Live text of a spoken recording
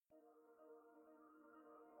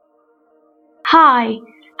Hi,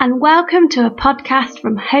 and welcome to a podcast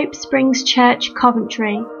from Hope Springs Church,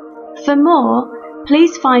 Coventry. For more,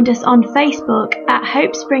 please find us on Facebook at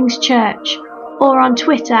Hope Springs Church, or on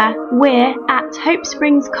Twitter, we're at Hope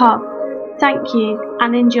Springs Cov. Thank you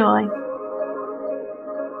and enjoy.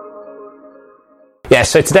 Yeah,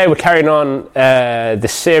 so today we're carrying on the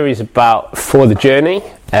series about For the Journey.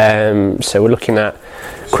 So we're looking at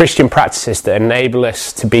Christian practices that enable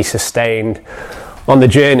us to be sustained on the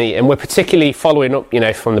journey, and we're particularly following up,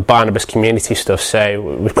 from the Barnabas community stuff. So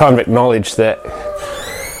we've kind of acknowledged that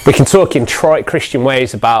we can talk in trite Christian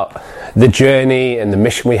ways about the journey and the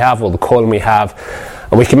mission we have, or the calling we have,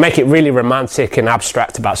 and we can make it really romantic and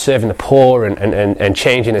abstract about serving the poor and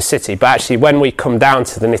changing a city. But actually, when we come down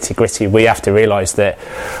to the nitty-gritty, we have to realise that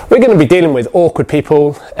we're going to be dealing with awkward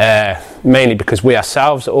people, mainly because we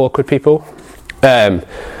ourselves are awkward people, and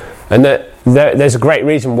that there's a great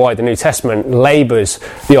reason why the New Testament labours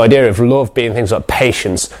the idea of love being things like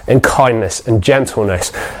patience and kindness and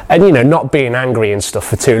gentleness, and not being angry and stuff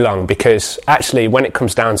for too long, because actually when it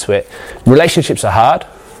comes down to it, relationships are hard,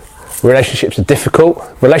 relationships are difficult,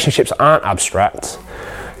 relationships aren't abstract,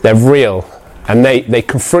 they're real, and they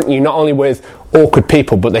confront you not only with awkward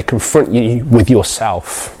people, but they confront you with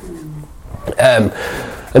yourself.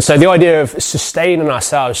 And so the idea of sustaining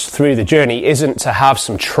ourselves through the journey isn't to have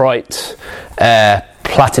some trite,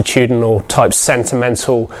 platitudinal type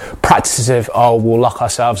sentimental practices of, we'll lock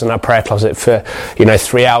ourselves in our prayer closet for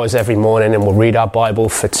 3 hours every morning, and we'll read our Bible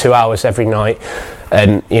for 2 hours every night,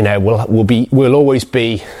 and we'll always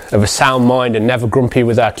be of a sound mind and never grumpy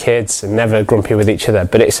with our kids and never grumpy with each other.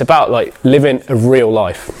 But it's about living a real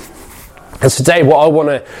life. And today what I want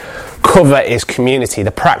to cover is community, the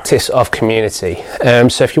practice of community.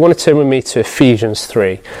 So if you want to turn with me to Ephesians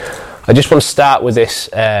 3, I just want to start with this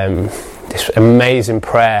amazing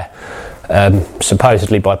prayer,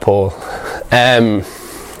 supposedly by Paul. And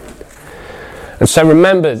so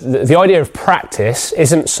remember, the idea of practice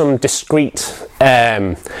isn't some discrete,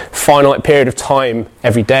 finite period of time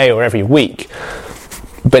every day or every week,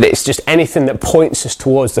 but it's just anything that points us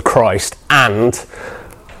towards the Christ, and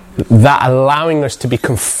that allowing us to be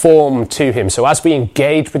conformed to him. So as we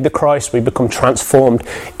engage with the Christ, we become transformed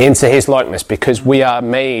into his likeness, because we are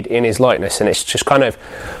made in his likeness, and it's just kind of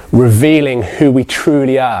revealing who we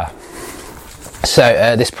truly are.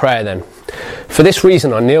 So this prayer then. For this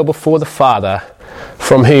reason I kneel before the Father,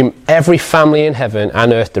 from whom every family in heaven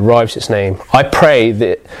and earth derives its name. I pray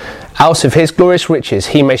that out of his glorious riches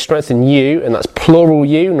he may strengthen you, and that's plural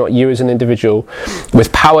you, not you as an individual,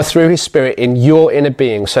 with power through his Spirit in your inner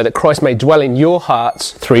being, so that Christ may dwell in your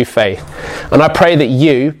hearts through faith. And I pray that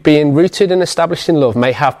you, being rooted and established in love,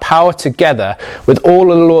 may have power together with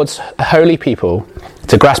all of the Lord's holy people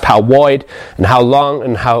to grasp how wide and how long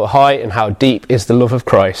and how high and how deep is the love of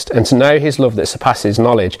Christ, and to know his love that surpasses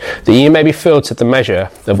knowledge, that you may be filled to the measure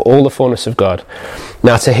of all the fullness of God.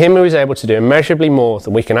 Now to him who is able to do immeasurably more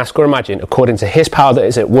than we can ask or imagine, according to his power that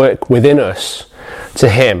is at work within us, to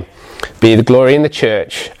him be the glory in the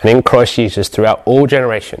church and in Christ Jesus throughout all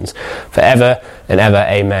generations, forever and ever.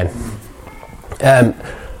 Amen.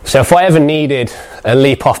 So if I ever needed a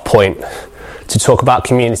leap-off point to talk about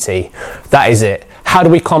community, that is it. How do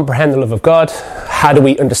we comprehend the love of God? How do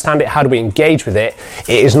we understand it? How do we engage with it?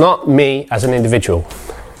 It is not me as an individual.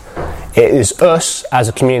 It is us as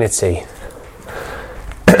a community.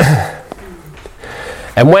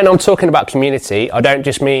 And when I'm talking about community, I don't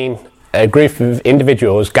just mean a group of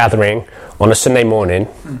individuals gathering on a Sunday morning,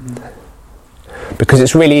 because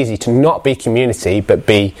it's really easy to not be community but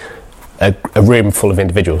be a room full of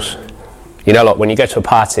individuals. Like when you go to a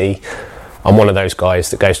party, I'm one of those guys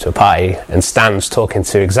that goes to a party and stands talking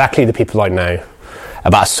to exactly the people I know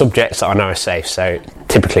about subjects that I know are safe. So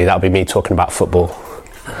typically that'll be me talking about football.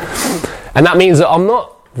 And that means that I'm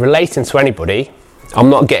not relating to anybody. I'm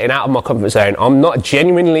not getting out of my comfort zone. I'm not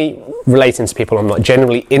genuinely relating to people. I'm not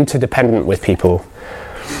genuinely interdependent with people.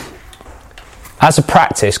 As a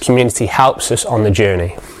practice, community helps us on the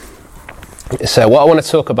journey. So what I want to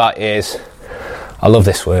talk about is, I love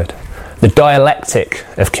this word, the dialectic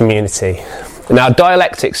of community. Now,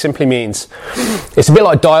 dialectic simply means, it's a bit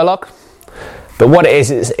like dialogue, but what it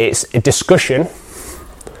is it's a discussion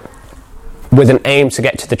with an aim to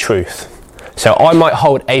get to the truth. So I might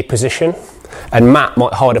hold a position, and Matt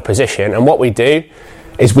might hold a position, and what we do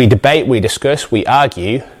is we debate, we discuss, we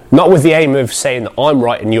argue, not with the aim of saying that I'm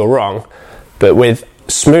right and you're wrong, but with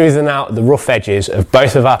smoothing out the rough edges of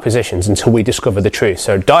both of our positions until we discover the truth.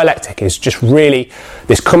 So dialectic is just really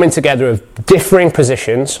this coming together of differing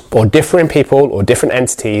positions, or differing people, or different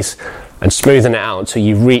entities, and smoothing it out until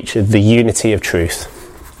you reach the unity of truth.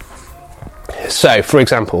 So, for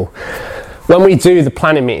example, when we do the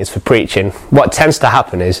planning meetings for preaching, what tends to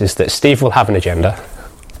happen is that Steve will have an agenda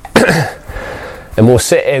and we'll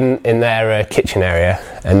sit in their kitchen area,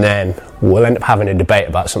 and then we'll end up having a debate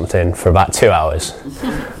about something for about 2 hours.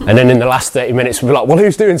 And then in the last 30 minutes we'll be like, well,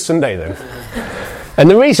 who's doing Sunday then? And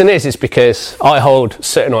the reason is because I hold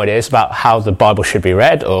certain ideas about how the Bible should be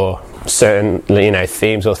read, or certain,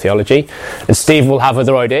 themes or theology, and Steve will have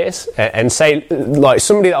other ideas, and say, like,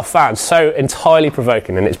 somebody that I've found so entirely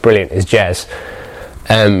provoking and it's brilliant is Jez.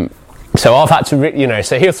 So I've had to,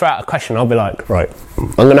 so he'll throw out a question, I'll be like, right,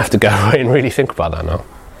 I'm going to have to go away and really think about that now.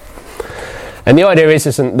 And the idea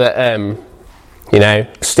isn't that,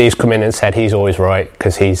 Steve's come in and said he's always right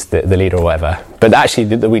because he's the leader or whatever, but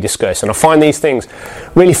actually that we discuss. And I find these things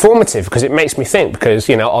really formative because it makes me think, because,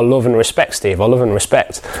 I love and respect Steve, I love and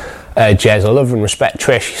respect Jez, I love and respect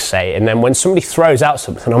Trish, say, and then when somebody throws out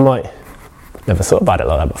something, I'm like, never thought about it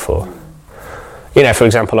like that before. For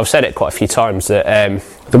example, I've said it quite a few times that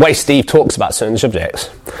the way Steve talks about certain subjects,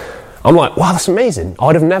 I'm like, wow, that's amazing.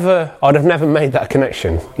 I'd have never made that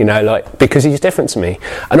connection, because he's different to me.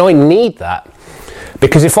 And I need that,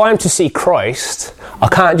 because if I am to see Christ, I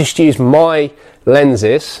can't just use my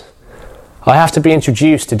lenses. I have to be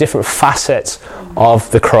introduced to different facets of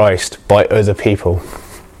the Christ by other people.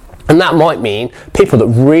 And that might mean people that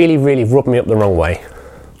really, really rub me up the wrong way,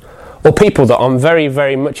 or people that I'm very,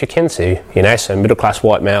 very much akin to, so middle-class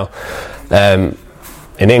white male.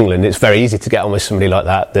 In England, it's very easy to get on with somebody like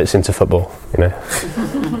that that's into football,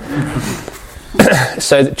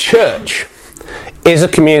 So the church is a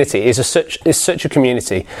community, is such a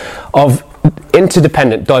community of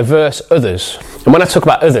interdependent, diverse others. And when I talk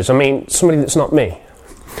about others, I mean somebody that's not me.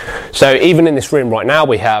 So even in this room right now,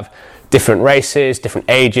 we have different races, different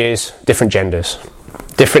ages, different genders,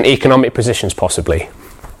 different economic positions possibly.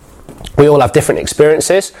 We all have different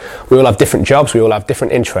experiences, we all have different jobs, we all have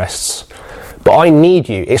different interests. But I need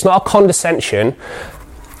you. It's not a condescension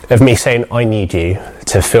of me saying I need you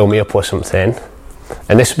to fill me up or something.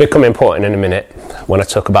 And this will become important in a minute when I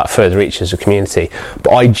talk about further reach as a community.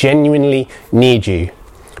 But I genuinely need you,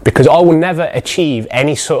 because I will never achieve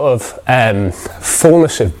any sort of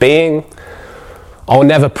fullness of being. I will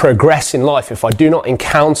never progress in life if I do not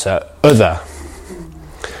encounter other.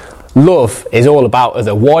 Love is all about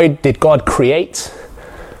other. Why did God create?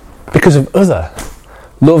 Because of other.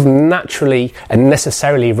 Love naturally and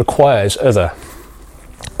necessarily requires other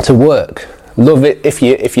to work. Love it if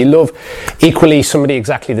you love equally somebody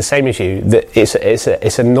exactly the same as you, that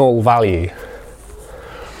it's a null value.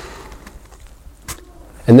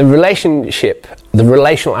 And the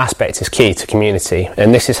relational aspect is key to community,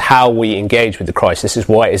 and this is how we engage with the Christ. This is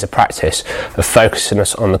why it is a practice of focusing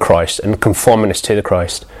us on the Christ and conforming us to the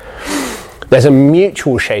Christ. There's a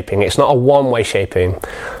mutual shaping, it's not a one-way shaping.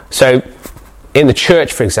 So in the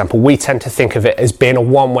church, for example, we tend to think of it as being a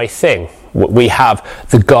one-way thing. We have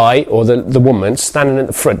the guy or the woman standing at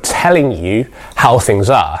the front telling you how things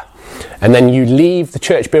are. And then you leave the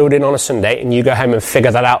church building on a Sunday and you go home and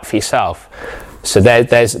figure that out for yourself. So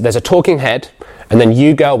there's a talking head, and then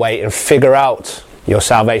you go away and figure out your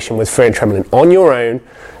salvation with fear and trembling on your own,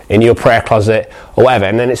 in your prayer closet or whatever.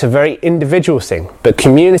 And then it's a very individual thing. But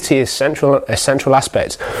community is a central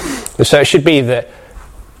aspect. So it should be that,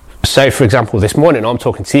 so for example, this morning I'm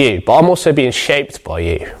talking to you, but I'm also being shaped by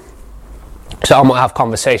you. So I might have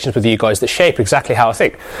conversations with you guys that shape exactly how I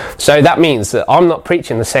think. So that means that I'm not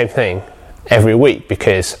preaching the same thing every week,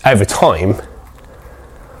 because over time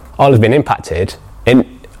I'll have been impacted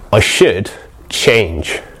and I should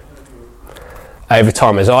change. Over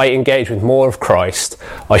time, as I engage with more of Christ,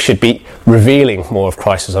 I should be revealing more of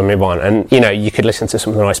Christ as I move on. And you could listen to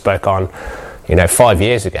something I spoke on 5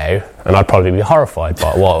 years ago, and I'd probably be horrified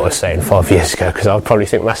by what I was saying 5 years ago, because I'd probably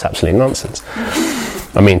think that's absolutely nonsense.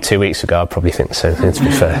 I mean, 2 weeks ago, I'd probably think the same thing, to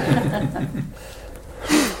be fair.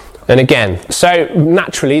 And again, so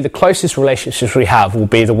naturally, the closest relationships we have will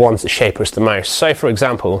be the ones that shape us the most. So, for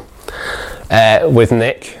example, with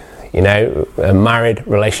Nick, a married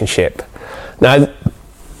relationship. Now,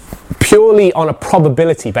 purely on a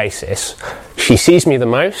probability basis, she sees me the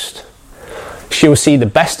most, she will see the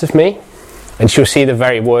best of me, and she'll see the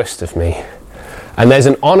very worst of me. And there's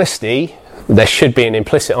an honesty, there should be an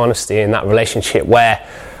implicit honesty in that relationship, where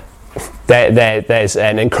there's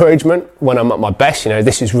an encouragement when I'm at my best,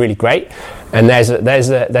 this is really great, and there's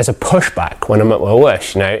a pushback when I'm at my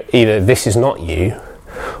worst, either this is not you,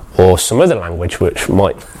 or some other language which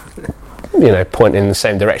might point in the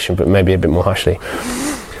same direction but maybe a bit more harshly.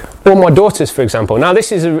 Or my daughters, for example. Now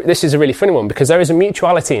this is a really funny one, because there is a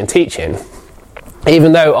mutuality in teaching.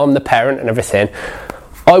 Even though I'm the parent and everything,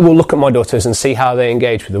 I will look at my daughters and see how they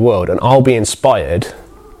engage with the world, and I'll be inspired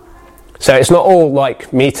So it's not all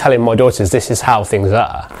like me telling my daughters this is how things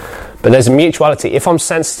are, but there's a mutuality. If I'm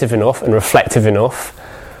sensitive enough and reflective enough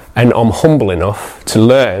and I'm humble enough to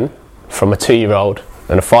learn from a 2-year-old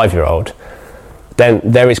and a 5-year-old, then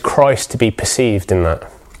there is Christ to be perceived in that,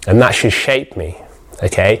 and that should shape me.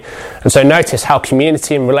 Okay, and so notice how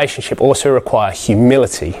community and relationship also require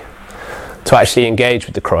humility to actually engage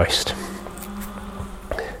with the Christ.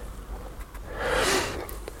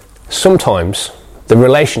 Sometimes the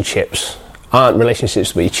relationships aren't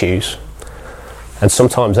relationships we choose, and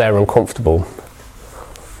sometimes they're uncomfortable.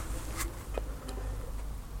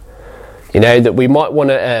 You know, that we might want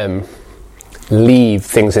to leave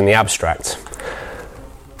things in the abstract.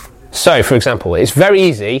 So, for example, it's very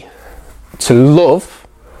easy to love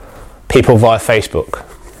people via Facebook.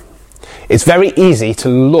 It's very easy to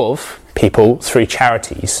love people through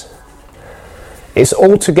charities. It's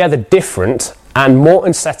altogether different and more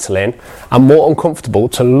unsettling and more uncomfortable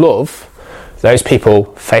to love those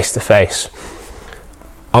people face to face.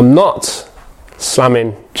 I'm not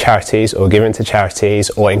slamming charities or giving to charities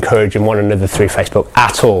or encouraging one another through Facebook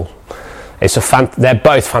at all. They're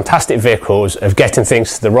both fantastic vehicles of getting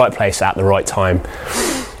things to the right place at the right time.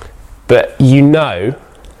 But you know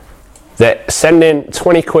that sending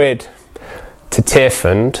 20 quid to Tear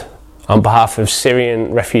Fund on behalf of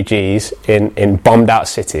Syrian refugees in bombed out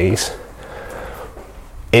cities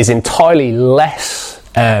is entirely less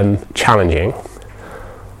challenging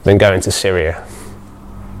than going to Syria.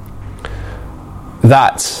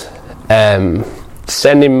 That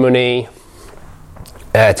sending money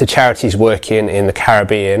to charities working in the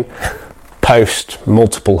Caribbean post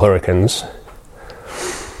multiple hurricanes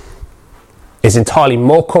is entirely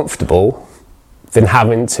more comfortable than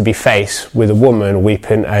having to be faced with a woman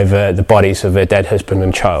weeping over the bodies of her dead husband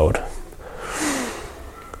and child.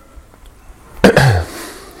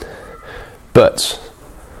 But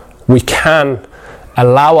we can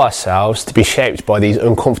allow ourselves to be shaped by these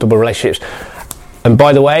uncomfortable relationships. And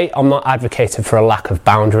by the way, I'm not advocating for a lack of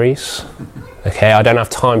boundaries. Okay, I don't have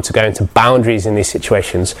time to go into boundaries in these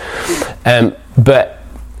situations. But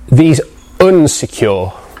these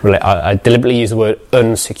unsecure, I deliberately use the word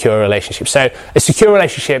unsecure relationships. So a secure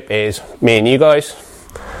relationship is me and you guys,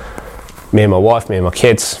 me and my wife, me and my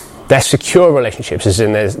kids. They're secure relationships, as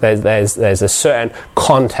in there's a certain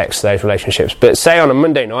context to those relationships. But say on a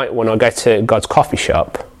Monday night when I go to God's coffee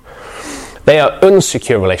shop, they are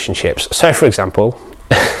unsecure relationships. So for example,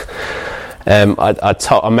 I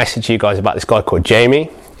messaged you guys about this guy called Jamie.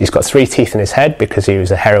 He's got 3 teeth in his head because he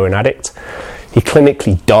was a heroin addict. He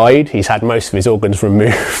clinically died. He's had most of his organs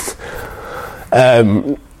removed.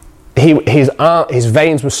 His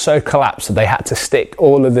veins were so collapsed that they had to stick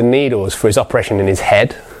all of the needles for his operation in his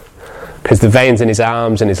head because the veins in his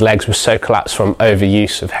arms and his legs were so collapsed from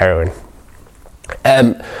overuse of heroin.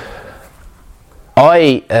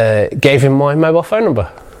 I gave him my mobile phone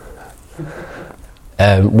number,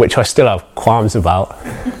 which I still have qualms about.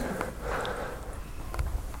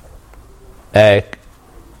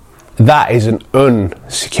 That is an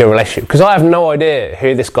unsecure relationship because I have no idea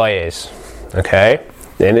who this guy is, okay?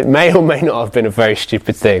 And it may or may not have been a very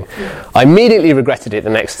stupid thing. I immediately regretted it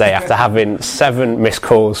the next day after having 7 missed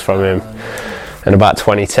calls from him and about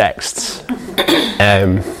 20 texts.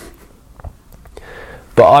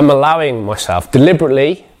 But I'm allowing myself,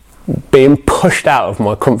 deliberately being pushed out of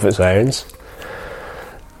my comfort zones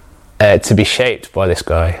to be shaped by this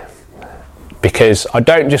guy. Because I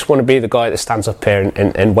don't just want to be the guy that stands up here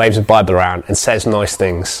and waves a Bible around and says nice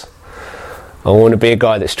things. I want to be a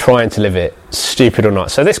guy that's trying to live it, stupid or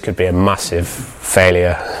not. So this could be a massive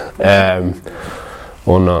failure,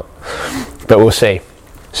 or not. But we'll see.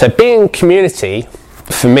 So being community,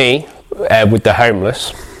 for me, with the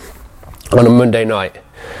homeless, on a Monday night,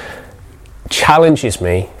 challenges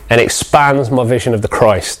me and expands my vision of the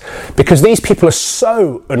Christ. Because these people are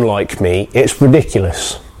so unlike me, it's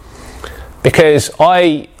ridiculous. Because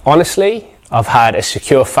I've had a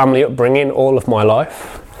secure family upbringing all of my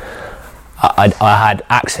life. I had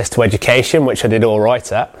access to education, which I did all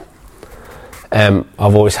right at. I've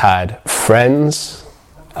always had friends.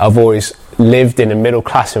 I've always lived in a middle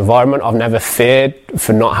class environment. I've never feared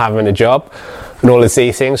for not having a job and all of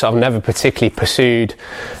these things. I've never particularly pursued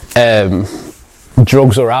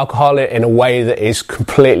drugs or alcohol in a way that is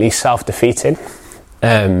completely self-defeating.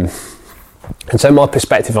 And so my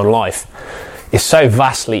perspective on life is so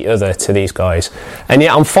vastly other to these guys. And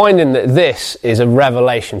yet I'm finding that this is a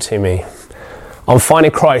revelation to me. I'm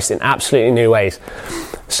finding Christ in absolutely new ways.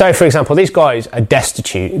 So, for example, these guys are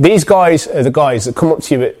destitute. These guys are the guys that come up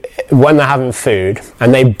to you when they're having food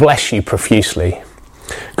and they bless you profusely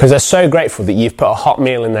because they're so grateful that you've put a hot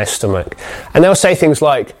meal in their stomach. And they'll say things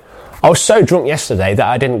like, I was so drunk yesterday that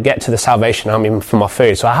I didn't get to the Salvation Army for my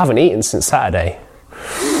food, so I haven't eaten since Saturday.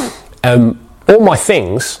 All my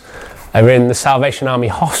things are in the Salvation Army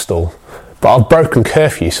hostel, but I've broken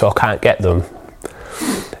curfew, so I can't get them.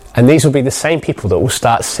 And these will be the same people that will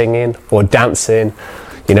start singing or dancing,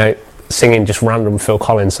 singing just random Phil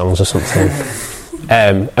Collins songs or something.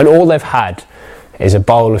 And all they've had is a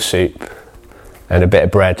bowl of soup and a bit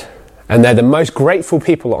of bread. And they're the most grateful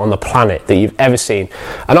people on the planet that you've ever seen.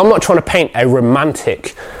 And I'm not trying to paint a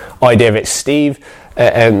romantic idea of it. Steve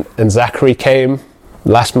and Zachary came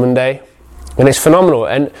last Monday, and it's phenomenal.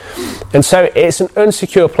 And so it's an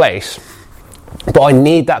unsecure place, but I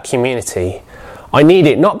need that community. I need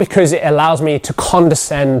it not because it allows me to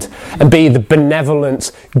condescend and be the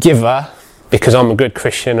benevolent giver, because I'm a good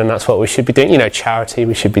Christian and that's what we should be doing. Charity,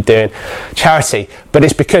 we should be doing charity. But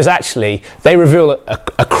it's because actually they reveal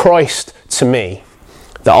a Christ to me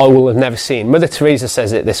that I will have never seen. Mother Teresa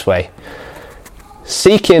says it this way: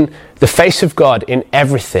 seeking the face of God in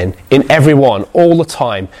everything, in everyone, all the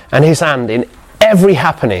time, and his hand in every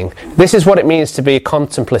happening. This is what it means to be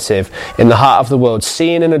contemplative in the heart of the world,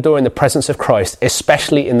 seeing and adoring the presence of Christ,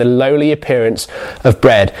 especially in the lowly appearance of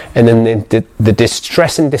bread and in the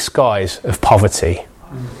distressing disguise of poverty.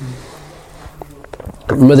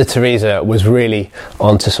 Mother Teresa was really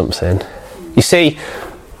onto something. You see,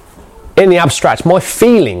 in the abstract, my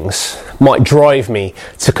feelings might drive me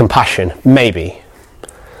to compassion, maybe.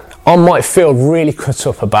 I might feel really cut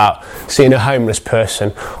up about seeing a homeless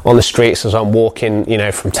person on the streets as I'm walking,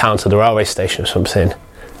 from town to the railway station or something.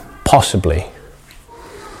 Possibly.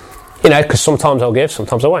 Because sometimes I'll give,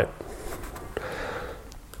 sometimes I won't.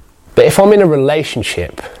 But if I'm in a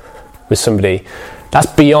relationship with somebody,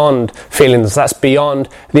 that's beyond feelings, that's beyond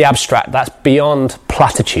the abstract, that's beyond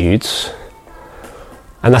platitudes.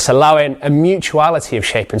 And that's allowing a mutuality of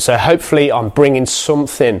shaping. So hopefully I'm bringing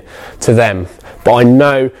something to them. But I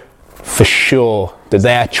know for sure that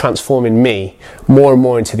they are transforming me more and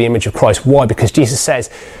more into the image of Christ. Why? Because Jesus says,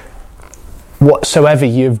 whatsoever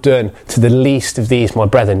you've done to the least of these, my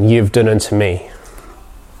brethren, you've done unto me.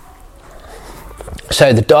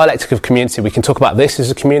 So the dialectic of community, we can talk about this as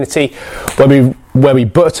a community where we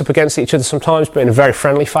butt up against each other sometimes, but in a very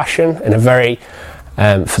friendly fashion, in a very,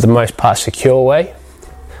 for the most part, secure way.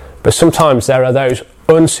 But sometimes there are those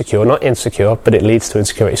unsecure, not insecure, but it leads to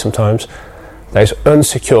insecurity sometimes, those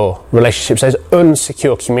unsecure relationships, those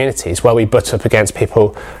unsecure communities where we butt up against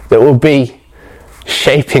people that will be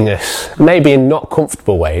shaping us, maybe in not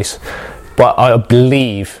comfortable ways, but I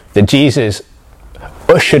believe that Jesus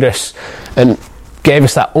ushered us and gave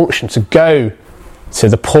us that unction to go to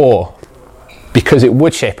the poor because it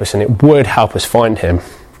would shape us and it would help us find him.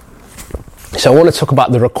 So I want to talk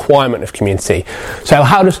about the requirement of community. So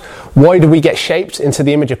why do we get shaped into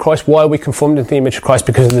the image of Christ? Why are we conformed into the image of Christ?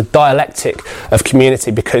 Because of the dialectic of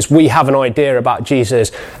community, because we have an idea about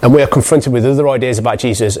Jesus and we are confronted with other ideas about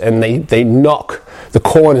Jesus, and they knock the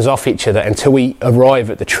corners off each other until we arrive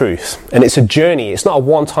at the truth. And it's a journey, it's not a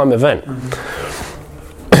one-time event.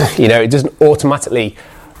 It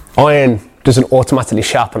iron doesn't automatically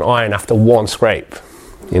sharpen iron after one scrape,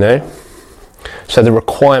 So the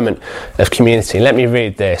requirement of community. Let me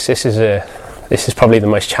read this. This is probably the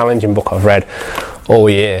most challenging book I've read all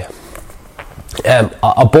year.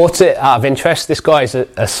 I bought it out of interest. This guy is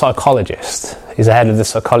a psychologist. He's the head of the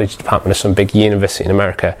psychology department of some big university in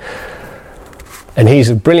America. And he's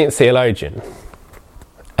a brilliant theologian.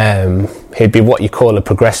 He'd be what you call a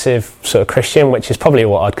progressive sort of Christian, which is probably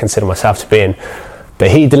what I'd consider myself to be in.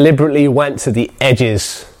 But he deliberately went to the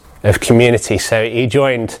edges of community. So he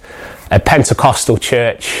joined a Pentecostal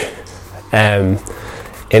church in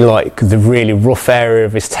the really rough area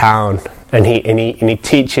of his town, and he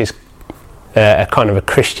teaches a kind of a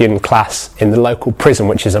Christian class in the local prison,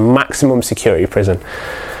 which is a maximum security prison.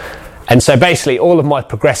 And so basically all of my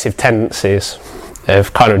progressive tendencies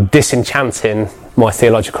of kind of disenchanting my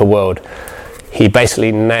theological world, he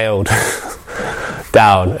basically nailed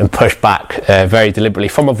down and pushed back very deliberately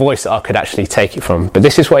from a voice that I could actually take it from. But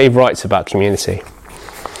this is what he writes about community.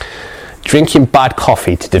 Drinking bad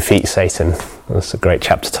coffee to defeat Satan. That's a great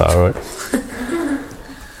chapter title, right?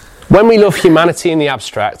 When we love humanity in the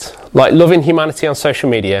abstract, like loving humanity on social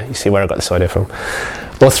media, you see where I got this idea from,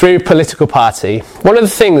 or through political party, one of the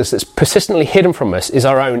things that's persistently hidden from us is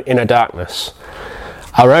our own inner darkness,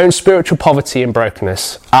 our own spiritual poverty and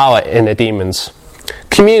brokenness, our inner demons.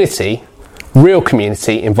 Community, real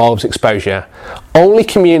community, involves exposure. Only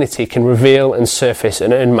community can reveal and surface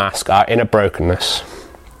and unmask our inner brokenness.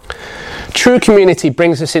 True community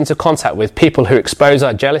brings us into contact with people who expose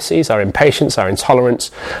our jealousies, our impatience, our intolerance,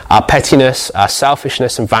 our pettiness, our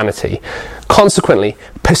selfishness and vanity. Consequently,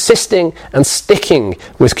 persisting and sticking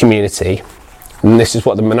with community, and this is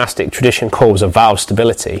what the monastic tradition calls a vow of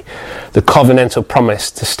stability, the covenantal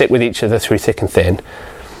promise to stick with each other through thick and thin.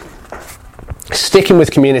 Sticking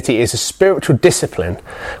with community is a spiritual discipline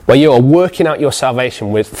where you are working out your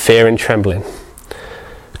salvation with fear and trembling.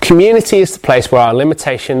 Community is the place where our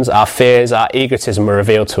limitations, our fears, our egotism are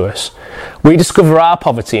revealed to us. We discover our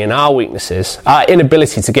poverty and our weaknesses, our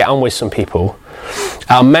inability to get on with some people,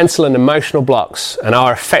 our mental and emotional blocks, and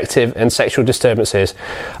our affective and sexual disturbances,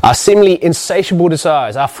 our seemingly insatiable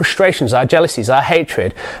desires, our frustrations, our jealousies, our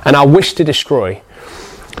hatred, and our wish to destroy.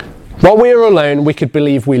 While we are alone, we could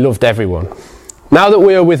believe we loved everyone. Now that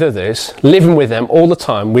we are with others, living with them all the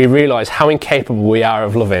time, we realise how incapable we are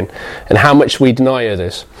of loving and how much we deny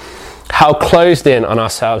others, how closed in on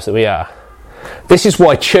ourselves that we are. This is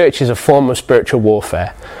why church is a form of spiritual warfare.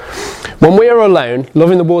 When we are alone,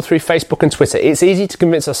 loving the world through Facebook and Twitter, it's easy to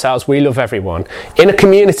convince ourselves we love everyone. In a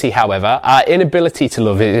community, however, our inability to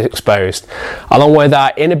love is exposed, along with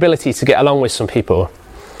our inability to get along with some people.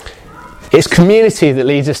 It's community that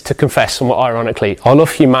leads us to confess, somewhat ironically, I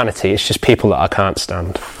love humanity, it's just people that I can't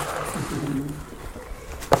stand.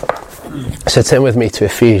 So turn with me to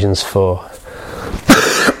Ephesians 4.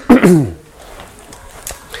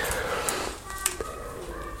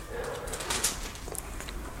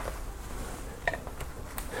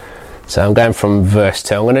 So I'm going from verse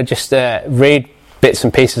 2. I'm going to just read bits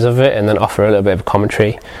and pieces of it and then offer a little bit of a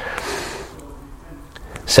commentary.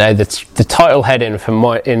 So the title heading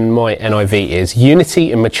in my NIV is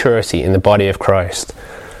Unity and Maturity in the Body of Christ.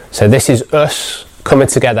 So this is us coming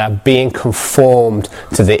together, being conformed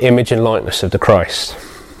to the image and likeness of the Christ.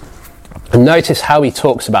 And notice how he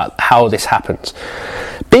talks about how this happens.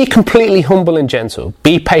 Be completely humble and gentle.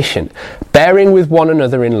 Be patient, bearing with one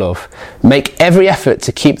another in love. Make every effort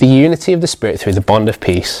to keep the unity of the Spirit through the bond of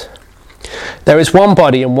peace. There is one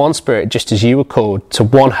body and one Spirit, just as you were called to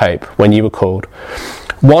one hope when you were called.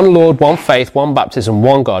 One Lord, one faith, one baptism,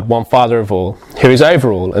 one God, one Father of all, who is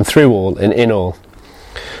over all and through all and in all.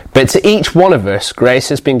 But to each one of us, grace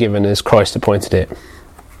has been given as Christ appointed it.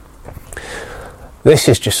 This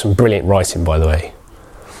is just some brilliant writing, by the way.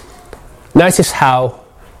 Notice how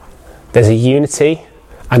there's a unity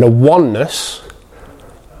and a oneness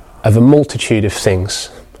of a multitude of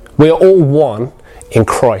things. We are all one in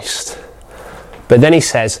Christ. But then he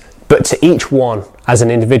says, but to each one as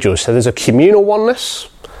an individual. So there's a communal oneness.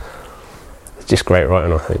 It's just great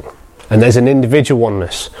writing, I think. And there's an individual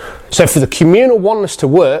oneness. So for the communal oneness to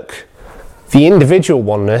work, the individual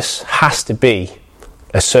oneness has to be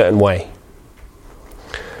a certain way.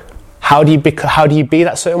 How do you be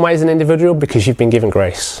that certain way as an individual? Because you've been given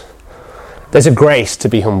grace. There's a grace to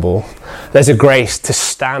be humble. There's a grace to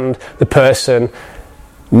stand the person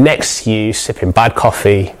next to you sipping bad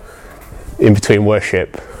coffee in between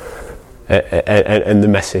worship and the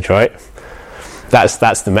message, right?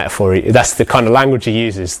 That's the metaphor. That's the kind of language he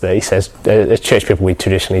uses. That he says, as church people, we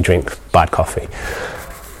traditionally drink bad coffee.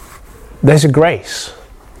 There's a grace,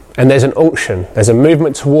 and there's an unction. There's a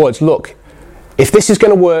movement towards, look, if this is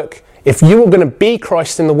going to work, if you are going to be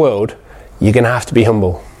Christ in the world, you're going to have to be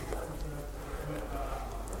humble.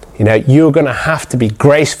 You know, you're going to have to be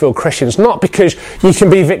grace-filled Christians, not because you can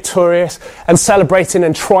be victorious and celebrating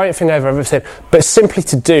and triumphing over everything, but simply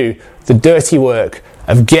to do the dirty work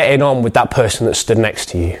of getting on with that person that stood next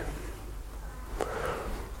to you.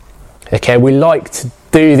 Okay, we like to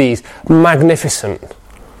do these magnificent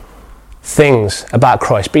things about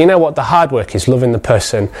Christ, but you know what? The hard work is loving the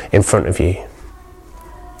person in front of you.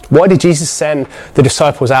 Why did Jesus send the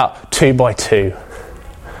disciples out 2 by 2?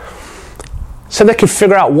 So they could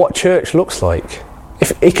figure out what church looks like.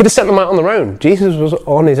 If he could have sent them out on their own. Jesus was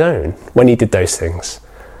on his own when he did those things.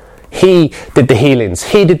 He did the healings.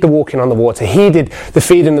 He did the walking on the water. He did the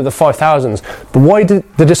feeding of the 5,000s. But why did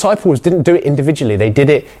the disciples didn't do it individually? They did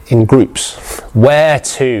it in groups. Where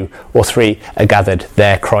 2 or 3 are gathered,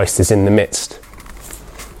 there Christ is in the midst.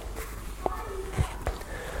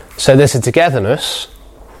 So there's a togetherness,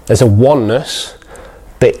 there's a oneness,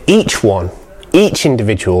 but each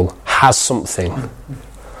individual has something.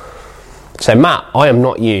 So Matt, I am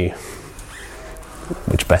not you,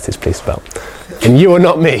 which Beth is pleased about, and you are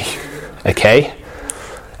not me, okay?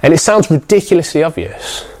 And it sounds ridiculously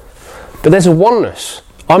obvious, but there's a oneness.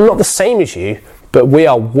 I'm not the same as you, but we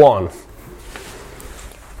are one.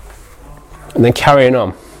 And then carrying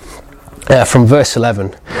on from verse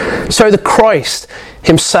 11. So the Christ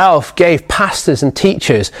himself gave pastors and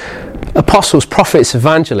teachers, apostles, prophets,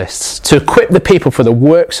 evangelists, to equip the people for the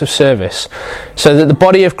works of service, so that the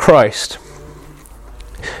body of Christ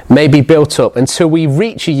may be built up until we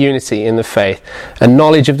reach a unity in the faith and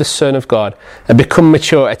knowledge of the Son of God and become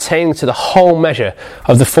mature, attaining to the whole measure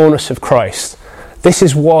of the fullness of Christ. This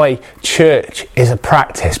is why church is a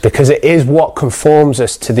practice, because it is what conforms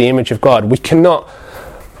us to the image of God.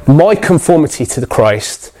 My conformity to the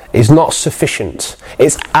Christ is not sufficient.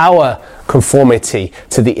 It's our conformity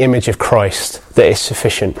to the image of Christ that is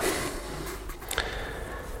sufficient.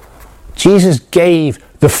 Jesus gave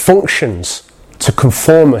the functions to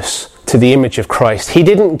conform us to the image of Christ. He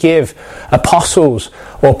didn't give apostles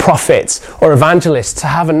or prophets or evangelists to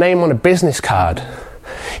have a name on a business card.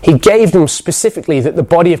 He gave them specifically that the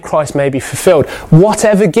body of Christ may be fulfilled.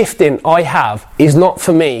 Whatever gifting I have is not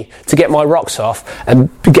for me to get my rocks off and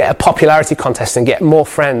get a popularity contest and get more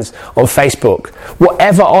friends on Facebook.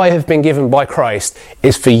 Whatever I have been given by Christ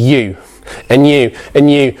is for you. And you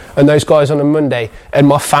and those guys on a Monday, and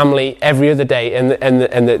my family every other day, and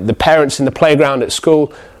the parents in the playground at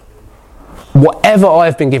school. Whatever I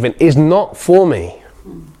have been given is not for me.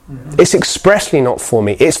 It's expressly not for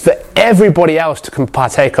me. It's for everybody else to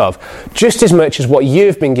partake of, just as much as what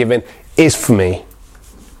you've been given is for me.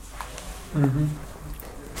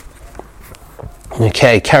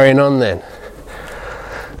 Okay, carrying on then.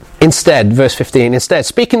 Instead, verse 15,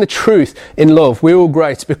 speaking the truth in love, we will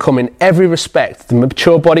grow to become in every respect the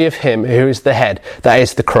mature body of him who is the head, that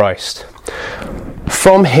is the Christ.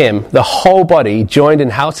 From him, the whole body, joined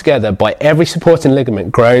and held together by every supporting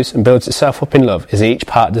ligament, grows and builds itself up in love as each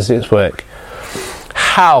part does its work.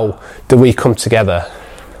 How do we come together?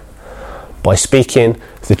 By speaking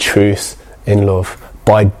the truth in love,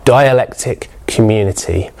 by dialectic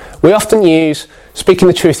community. We often use speaking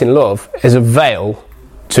the truth in love as a veil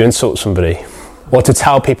to insult somebody or to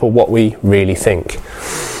tell people what we really think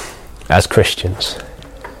as Christians.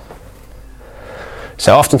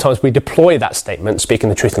 So oftentimes we deploy that statement, speaking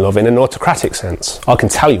the truth in love, in an autocratic sense. I can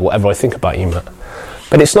tell you whatever I think about you, Matt.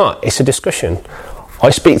 But it's not. It's a discussion.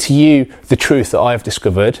 I speak to you the truth that I have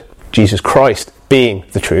discovered, Jesus Christ being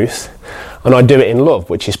the truth, and I do it in love,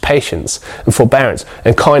 which is patience and forbearance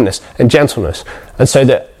and kindness and gentleness,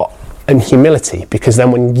 and humility, because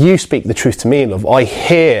then when you speak the truth to me in love, I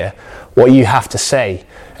hear what you have to say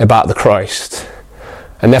about the Christ.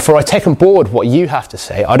 And therefore I take on board what you have to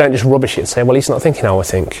say. I don't just rubbish it and say, well, he's not thinking how I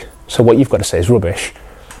think, so what you've got to say is rubbish.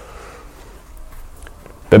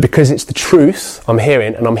 But because it's the truth I'm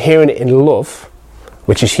hearing, and I'm hearing it in love,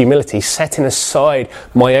 which is humility, setting aside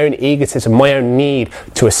my own egotism, my own need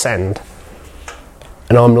to ascend,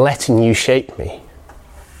 and I'm letting you shape me.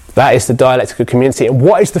 That is the dialectical community. And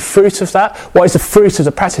what is the fruit of that? What is the fruit of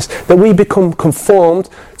the practice? That we become conformed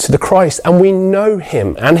to the Christ and we know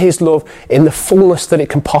him and his love in the fullness that it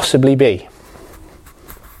can possibly be.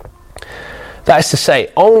 That is to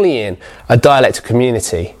say, only in a dialectical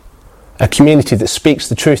community, a community that speaks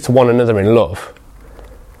the truth to one another in love,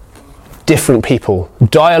 different people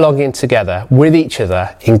dialoguing together with each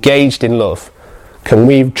other, engaged in love, can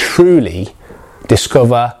we truly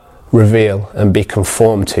discover, reveal and be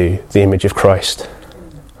conformed to the image of Christ.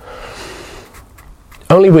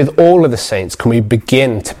 Only with all of the saints can we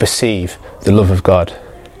begin to perceive the love of God.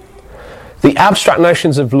 The abstract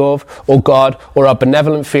notions of love or God or our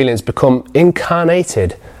benevolent feelings become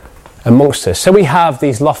incarnated amongst us. So we have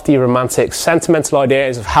these lofty, romantic, sentimental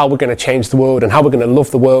ideas of how we're going to change the world and how we're going to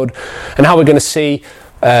love the world and how we're going to see,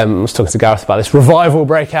 I was talking to Gareth about this, revival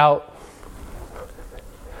break out.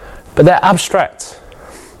 But they're abstract.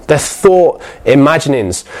 They're thought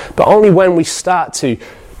imaginings, but only when we start to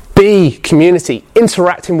be community,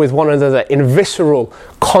 interacting with one another in visceral,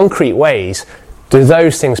 concrete ways, do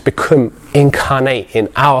those things become incarnate in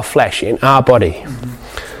our flesh, in our body.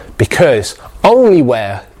 Because only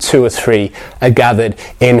where 2 or 3 are gathered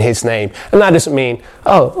in his name. And that doesn't mean,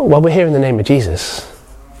 oh, well, we're here in the name of Jesus.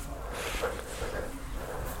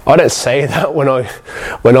 I don't say that when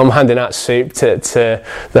I'm handing out soup to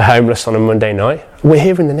the homeless on a Monday night. We're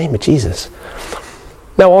here in the name of Jesus.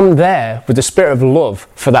 Now I'm there with the spirit of love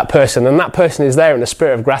for that person, and that person is there in the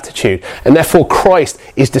spirit of gratitude, and therefore Christ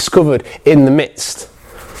is discovered in the midst.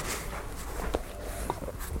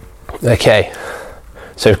 Okay,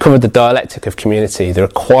 so we've covered the dialectic of community, the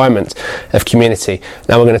requirement of community.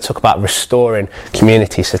 Now we're going to talk about restoring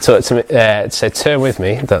community. So talk to me. So turn with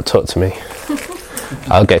me. Don't talk to me.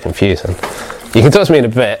 I'll get confused then. You can talk to me in a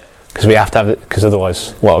bit, because we have to have it, because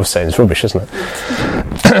otherwise what I was saying is rubbish, isn't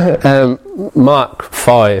it? Mark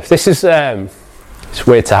 5. This is it's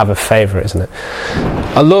weird to have a favourite, isn't it?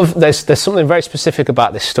 I love, there's something very specific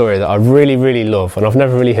about this story that I really, really love, and I've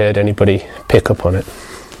never really heard anybody pick up on it.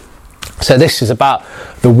 So this is about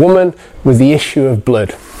the woman with the issue of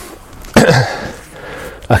blood.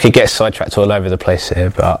 I could get sidetracked all over the place here,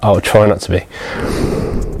 but I'll try not to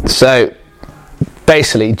be. So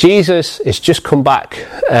basically, Jesus has just come back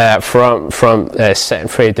from setting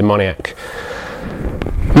free a demoniac.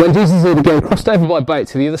 When Jesus had again crossed over by boat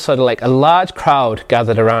to the other side of the lake, a large crowd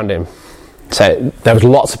gathered around him. So there was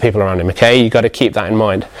lots of people around him, okay? You've got to keep that in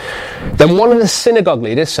mind. Then one of the synagogue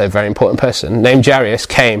leaders, so a very important person, named Jairus,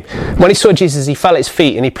 came. When he saw Jesus, he fell at his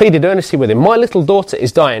feet and he pleaded earnestly with him, "My little daughter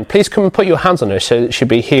is dying. Please come and put your hands on her so that she'll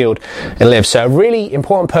be healed and live." So a really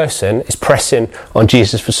important person is pressing on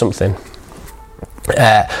Jesus for something.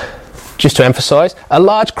 Just to emphasise, a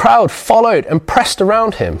large crowd followed and pressed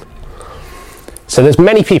around him. So there's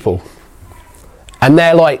many people, and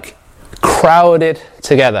they're like crowded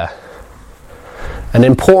together. An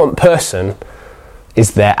important person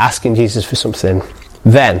is there asking Jesus for something.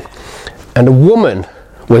 Then, and a woman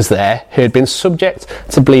was there who had been subject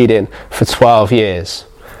to bleeding for 12 years.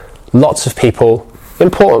 Lots of people,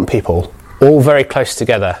 important people, all very close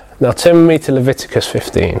together. Now turn with me to Leviticus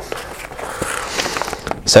 15.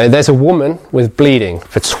 So there's a woman with bleeding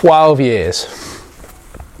for 12 years.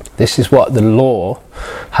 This is what the law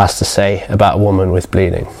has to say about a woman with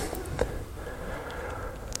bleeding.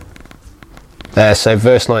 So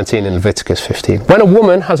verse 19 in Leviticus 15. When a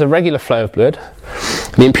woman has a regular flow of blood,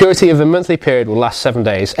 the impurity of a monthly period will last 7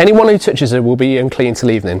 days. Anyone who touches her will be unclean till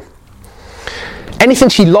evening. Anything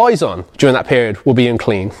she lies on during that period will be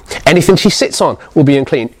unclean. Anything she sits on will be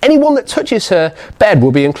unclean. Anyone that touches her bed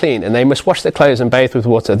will be unclean, and they must wash their clothes and bathe with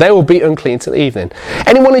water. They will be unclean till evening.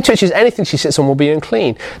 Anyone who touches anything she sits on will be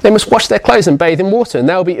unclean. They must wash their clothes and bathe in water, and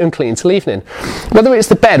they will be unclean till evening. Whether it's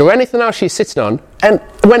the bed or anything else she's sitting on, and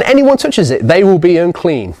when anyone touches it, they will be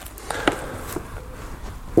unclean.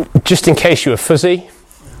 Just in case you were fuzzy,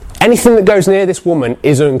 anything that goes near this woman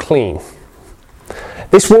is unclean.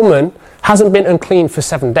 This woman hasn't been unclean for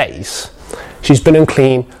 7 days. She's been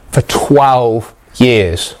unclean for 12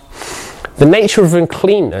 years. The nature of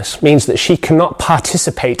uncleanness means that she cannot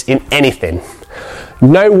participate in anything.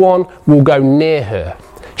 No one will go near her.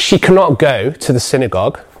 She cannot go to the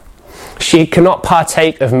synagogue. She cannot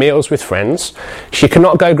partake of meals with friends. She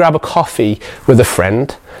cannot go grab a coffee with a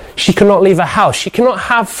friend. She cannot leave her house. She cannot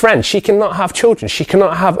have friends. She cannot have children. She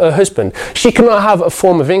cannot have a husband. She cannot have a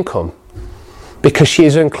form of income, because she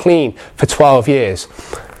is unclean for 12 years.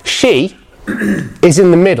 She is in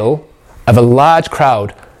the middle of a large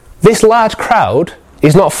crowd. This large crowd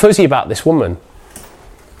is not fuzzy about this woman.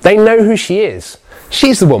 They know who she is.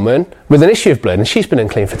 She's the woman with an issue of blood, and she's been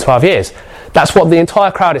unclean for 12 years. That's what the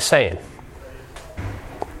entire crowd is saying.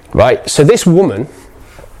 Right? So this woman,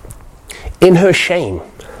 in her shame,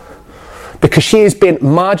 because she has been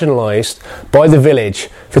marginalised by the village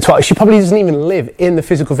for 12. She probably doesn't even live in the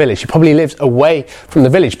physical village. She probably lives away from the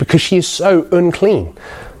village because she is so unclean.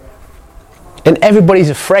 And everybody's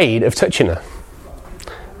afraid of touching her.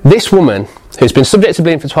 This woman, who's been subject to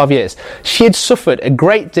bleeding for 12 years, she had suffered a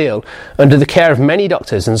great deal under the care of many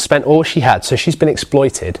doctors and spent all she had, so she's been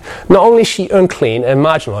exploited. Not only is she unclean and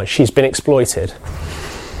marginalised, she's been exploited.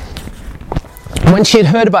 When she had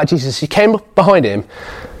heard about Jesus, she came up behind him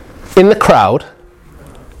in the crowd.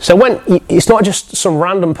 So when it's not just some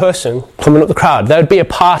random person coming up the crowd, there would be a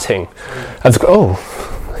parting of the, oh,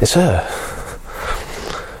 it's her.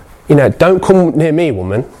 You know, don't come near me,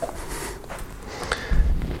 woman.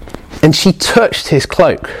 And she touched his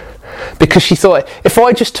cloak because she thought, if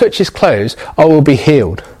I just touch his clothes, I will be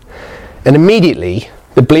healed. And immediately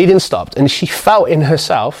the bleeding stopped, and she felt in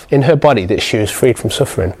herself, in her body, that she was freed from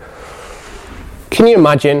suffering. Can you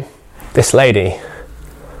imagine this lady?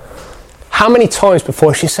 How many times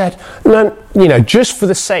before she said, no, you know, just for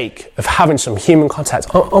the sake of having some human contact,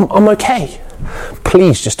 I'm okay.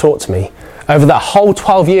 Please just talk to me. Over that whole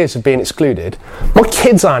 12 years of being excluded, my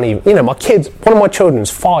kids aren't even, you know, my kids, one of my children's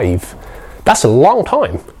 5. That's a long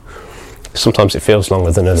time. Sometimes it feels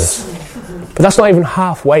longer than others. But that's not even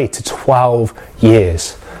halfway to 12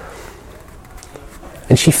 years.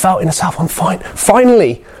 And she felt in herself, I'm fine.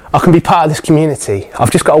 Finally, I can be part of this community.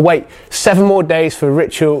 I've just got to wait 7 more days for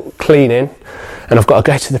ritual cleaning, and I've got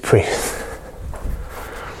to go to the priest.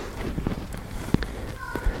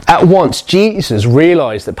 At once, Jesus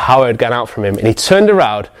realised that power had gone out from him, and he turned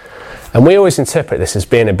around, and we always interpret this as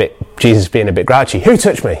Jesus being a bit grouchy. Who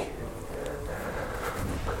touched me?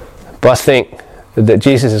 But I think that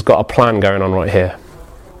Jesus has got a plan going on right here.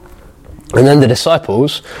 And then the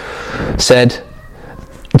disciples said,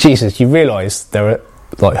 Jesus, you realise there are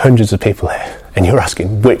like hundreds of people here, and you're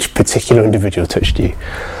asking which particular individual touched you.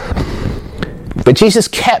 But Jesus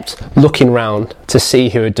kept looking round to see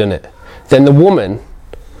who had done it. Then the woman,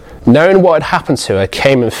 knowing what had happened to her,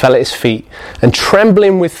 came and fell at his feet, and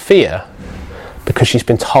trembling with fear, because she's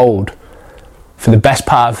been told for the best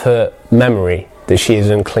part of her memory that she is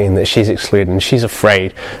unclean, that she's excluded, and she's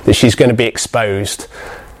afraid that she's going to be exposed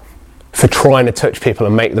for trying to touch people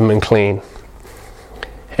and make them unclean.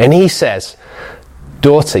 And he says,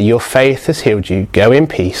 daughter, your faith has healed you, go in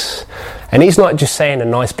peace. And he's not just saying a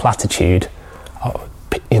nice platitude, go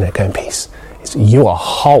in peace. It's, you are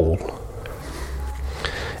whole.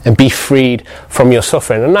 And be freed from your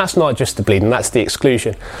suffering. And that's not just the bleeding, that's the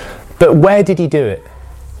exclusion. But where did he do it?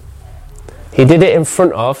 He did it in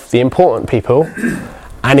front of the important people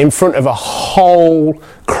and in front of a whole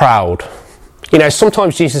crowd.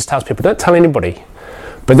 Sometimes Jesus tells people, don't tell anybody.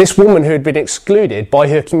 But this woman who had been excluded by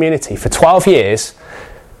her community for 12 years,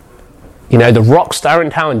 the rock star in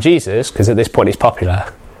town, Jesus, because at this point he's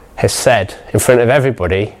popular, has said in front of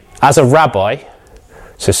everybody, as a rabbi,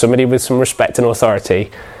 so somebody with some respect and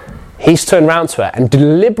authority, he's turned round to her and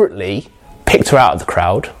deliberately picked her out of the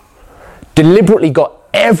crowd, deliberately got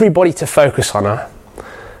everybody to focus on her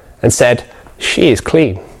and said, she is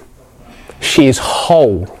clean. She is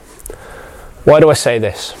whole. Why do I say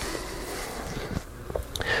this?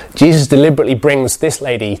 Jesus deliberately brings this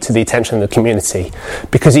lady to the attention of the community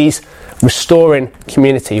because he's restoring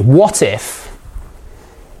community. What if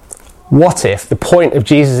the point of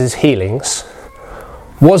Jesus' healings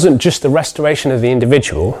wasn't just the restoration of the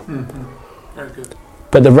individual,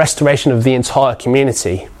 but the restoration of the entire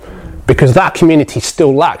community? Because that community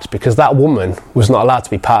still lacked, because that woman was not allowed to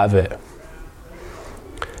be part of it.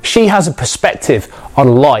 She has a perspective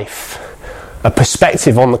on life, a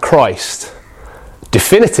perspective on the Christ,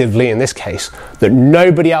 definitively in this case, that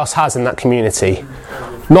nobody else has in that community.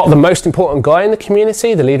 Not the most important guy in the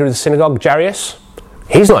community, the leader of the synagogue, Jairus.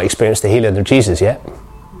 He's not experienced the healing of Jesus yet.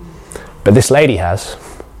 But this lady has.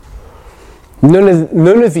 None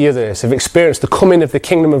of the others have experienced the coming of the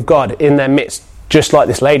kingdom of God in their midst, just like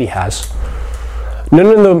this lady has. None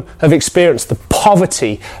of them have experienced the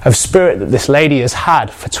poverty of spirit that this lady has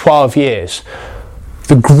had for 12 years.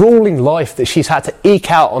 The grueling life that she's had to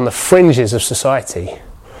eke out on the fringes of society.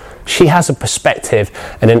 She has a perspective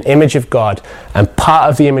and an image of God and part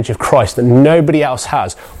of the image of Christ that nobody else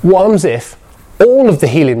has. What as if all of the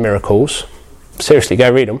healing miracles, seriously,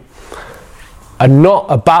 go read them, are not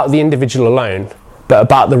about the individual alone, but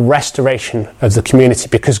about the restoration of the community,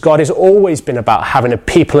 because God has always been about having a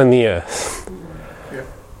people in the earth.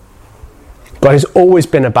 God has always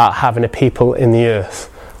been about having a people in the earth.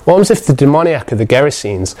 What happens if the demoniac of the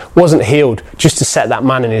Gerasenes wasn't healed just to set that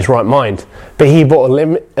man in his right mind, but he brought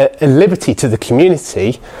a liberty to the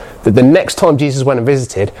community that the next time Jesus went and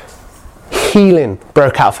visited, healing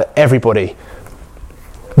broke out for everybody.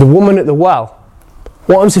 The woman at the well.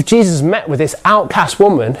 What happens if Jesus met with this outcast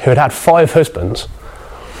woman who had had 5 husbands?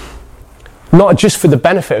 Not just for the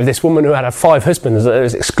benefit of this woman who had 5 husbands that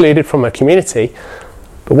was excluded from her community,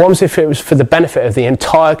 but what happens if it was for the benefit of the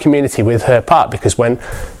entire community with her part? Because when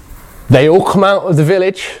they all come out of the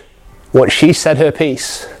village, what she said her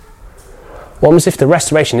piece. What happens if the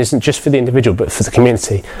restoration isn't just for the individual but for the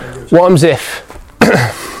community? What happens if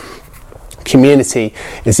community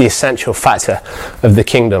is the essential factor of the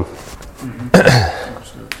kingdom?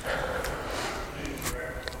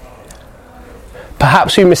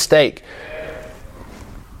 Perhaps we mistake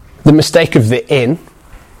the mistake of the in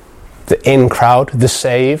crowd, the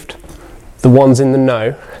saved, the ones in the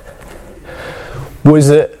know, was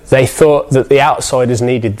that they thought that the outsiders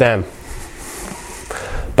needed them.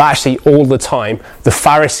 But actually, all the time, the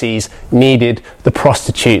Pharisees needed the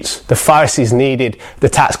prostitutes. The Pharisees needed the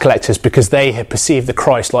tax collectors because they had perceived the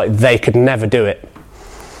Christ like they could never do it.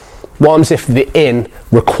 What happens if the in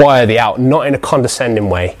require the out, not in a condescending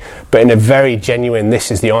way, but in a very genuine,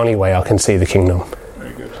 this is the only way I can see the kingdom?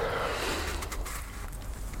 Very good.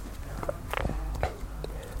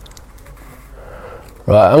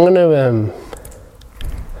 Right, I'm going to...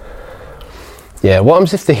 what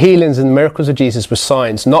happens if the healings and miracles of Jesus were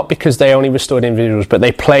signs, not because they only restored individuals, but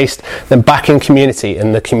they placed them back in community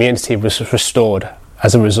and the community was restored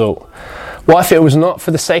as a result? What if it was not for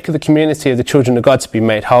the sake of the community of the children of God to be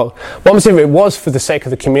made whole? What happens if it was for the sake of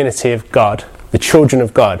the community of God, the children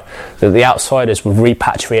of God, that the outsiders were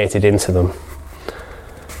repatriated into them?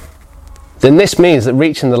 Then this means that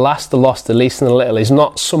reaching the last, the lost, the least and the little is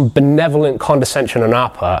not some benevolent condescension on our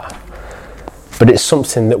part, but it's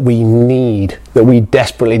something that we need, that we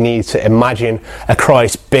desperately need to imagine a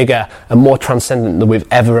Christ bigger and more transcendent than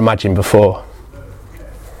we've ever imagined before.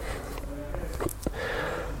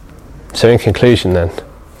 So in conclusion then,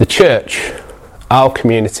 the church, our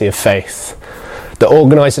community of faith, the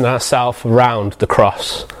organising ourselves around the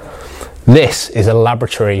cross, this is a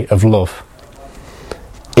laboratory of love.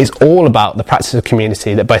 is all about the practice of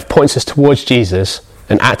community that both points us towards Jesus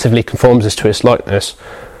and actively conforms us to his likeness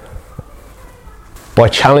by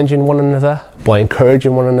challenging one another, by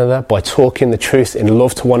encouraging one another, by talking the truth in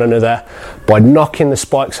love to one another, by knocking the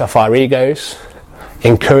spikes off our egos,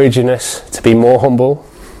 encouraging us to be more humble,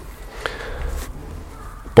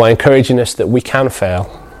 by encouraging us that we can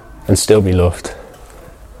fail and still be loved,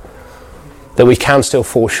 that we can still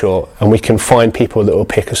fall short and we can find people that will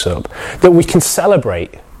pick us up, that we can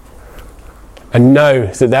celebrate and know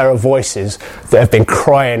that there are voices that have been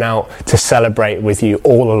crying out to celebrate with you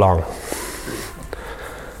all along.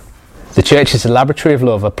 The church is a laboratory of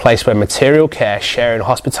love, a place where material care, sharing,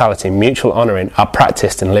 hospitality, mutual honouring are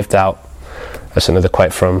practiced and lived out. That's another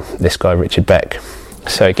quote from this guy, Richard Beck.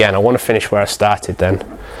 So again, I want to finish where I started then,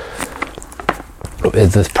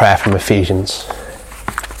 with the prayer from Ephesians.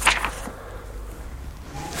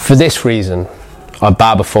 For this reason, I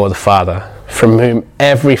bow before the Father, from whom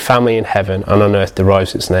every family in heaven and on earth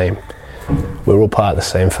derives its name. We're all part of the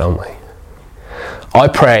same family. I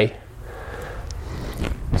pray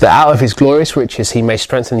that out of his glorious riches he may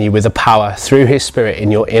strengthen you with the power through his Spirit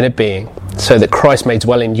in your inner being, so that Christ may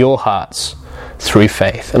dwell in your hearts through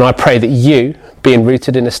faith. And I pray that you, being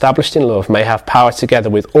rooted and established in love, may have power together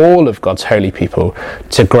with all of God's holy people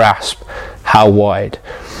to grasp how wide,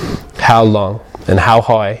 how long, and how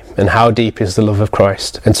high and how deep is the love of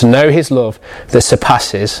Christ, and to know his love that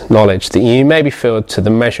surpasses knowledge, that you may be filled to the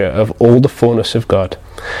measure of all the fullness of God.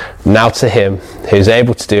 Now to him who is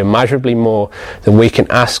able to do immeasurably more than we can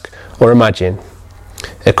ask or imagine,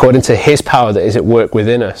 according to his power that is at work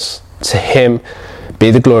within us, to him be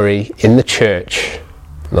the glory in the church,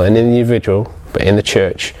 not in the individual, but in the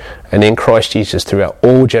church, and in Christ Jesus throughout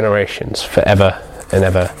all generations, forever and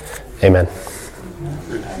ever. Amen.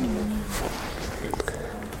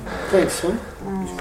 Thanks, son.